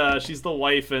 She's the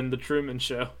wife in the Truman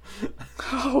Show.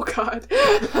 Oh God.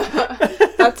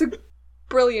 That's a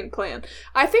brilliant plan.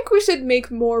 I think we should make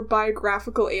more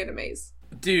biographical animes.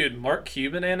 Dude, Mark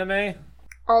Cuban anime?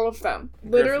 All of them.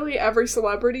 Literally every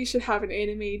celebrity should have an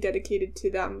anime dedicated to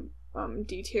them,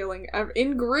 detailing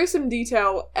in gruesome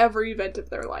detail every event of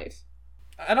their life.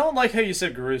 I don't like how you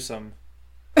said gruesome.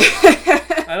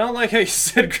 I don't like how you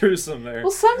said gruesome there.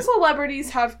 Well, some celebrities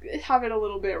have it a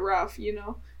little bit rough, you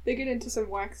know? They get into some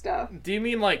whack stuff. Do you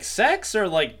mean like sex or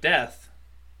like death?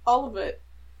 All of it.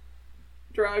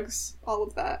 Drugs, all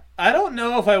of that. I don't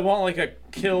know if I want like a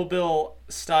Kill Bill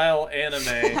style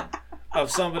anime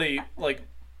of somebody like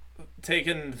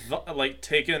taking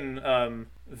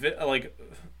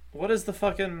what is the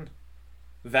fucking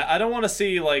I don't want to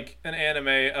see like an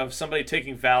anime of somebody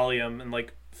taking Valium and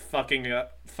like fucking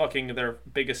their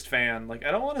biggest fan. Like,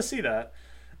 I don't want to see that.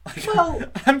 Like, well,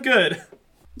 I'm good.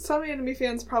 Some anime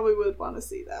fans probably would want to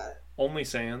see that. Only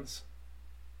Sans.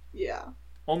 Yeah.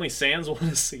 Only Sans want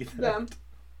to see that. Them.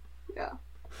 Yeah.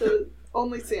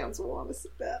 Only Sans will want to see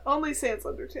that. Only Sans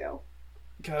Undertale.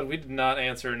 God, we did not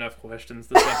answer enough questions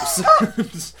this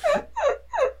episode.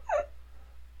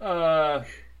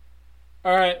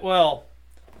 Alright, well,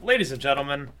 ladies and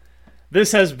gentlemen,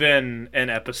 this has been an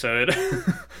episode.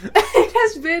 It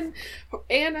has been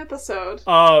an episode.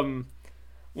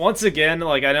 Once again,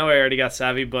 like, I know I already got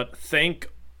savvy, but thank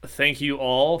you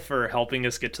all for helping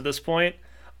us get to this point.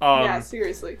 Yeah,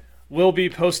 seriously. We'll be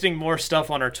posting more stuff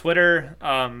on our Twitter,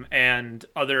 and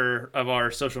other of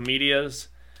our social medias,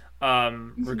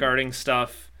 regarding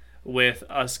stuff with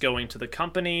us going to the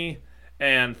company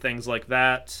and things like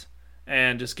that,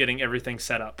 and just getting everything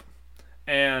set up.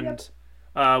 And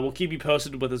we'll keep you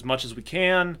posted with as much as we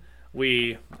can.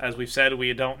 As we've said,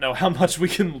 we don't know how much we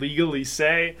can legally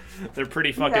say. They're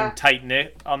pretty fucking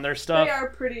tight-knit on their stuff. They are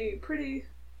pretty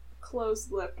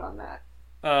close-lipped on that.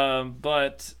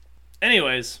 But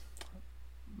anyways,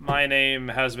 my name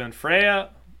has been Freya.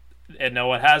 And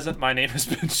no, it hasn't. My name has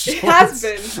been Schultz. It has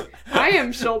been. I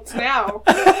am Schultz now.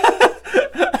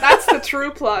 That's the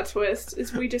true plot twist,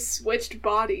 is we just switched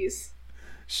bodies.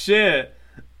 Shit.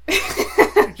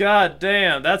 God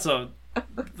damn, that's a...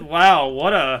 Wow,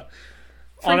 what a...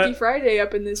 Freaky Friday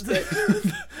up in this bit.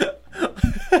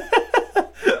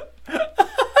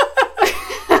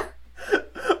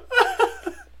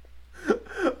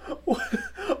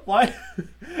 Why?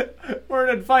 We're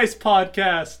an advice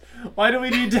podcast. Why do we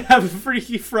need to have a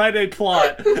Freaky Friday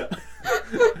plot?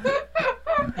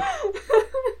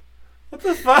 What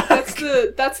the fuck?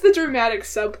 That's the dramatic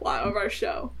subplot of our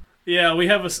show. Yeah, we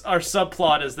have our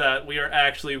subplot is that we are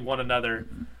actually one another.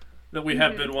 That we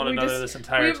have been one another this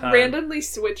entire time. We randomly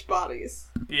switch bodies.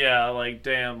 Yeah, like,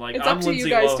 damn. Like, it's I'm up to Lindsay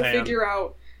you guys Lohan. to figure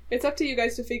out It's up to you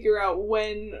guys to figure out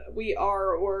when we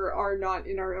are or are not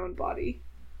in our own body.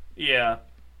 Yeah.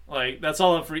 Like, that's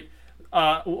all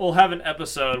we'll have an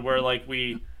episode where, like,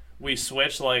 we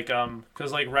switch, like,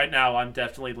 because, like, right now I'm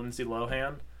definitely Lindsay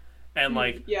Lohan. And,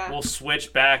 like, we'll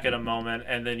switch back at a moment,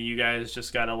 and then you guys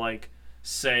just gotta, like,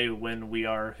 say when we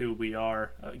are who we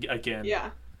are again.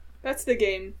 Yeah. That's the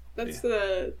game. That's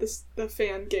the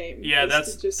fan game. Yeah,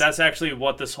 that's actually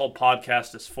what this whole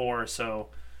podcast is for, so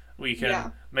we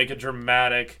can make a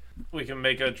dramatic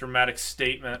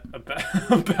statement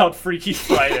about Freaky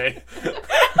Friday.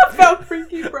 About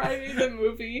Freaky Friday the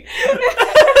movie.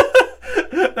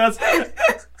 That's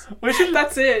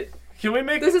it. Can we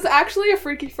make this is actually a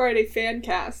Freaky Friday fan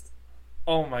cast.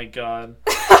 Oh my god.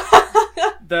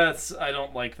 I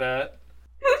don't like that.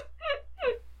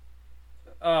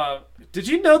 Did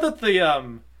you know that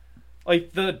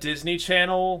the Disney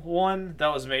Channel one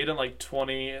that was made in like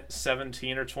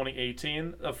 2017 or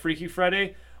 2018 of Freaky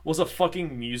Friday was a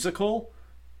fucking musical?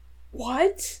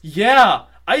 What? Yeah,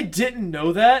 I didn't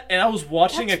know that, and I was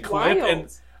watching That's a clip wild.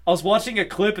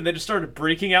 and they just started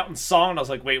breaking out in song, and I was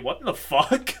like, wait, what in the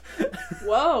fuck?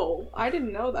 Whoa, I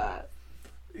didn't know that.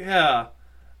 Yeah.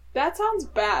 That sounds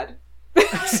bad.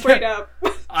 Straight up.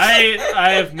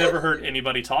 I have never heard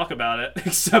anybody talk about it,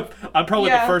 except I'm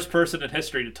probably the first person in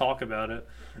history to talk about it.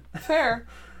 Fair.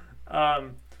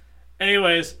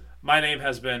 Anyways, my name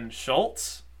has been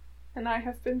Schultz. And I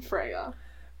have been Freya.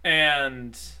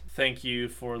 And thank you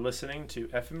for listening to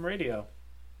FM Radio.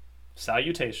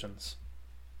 Salutations.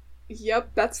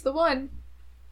 Yep, that's the one.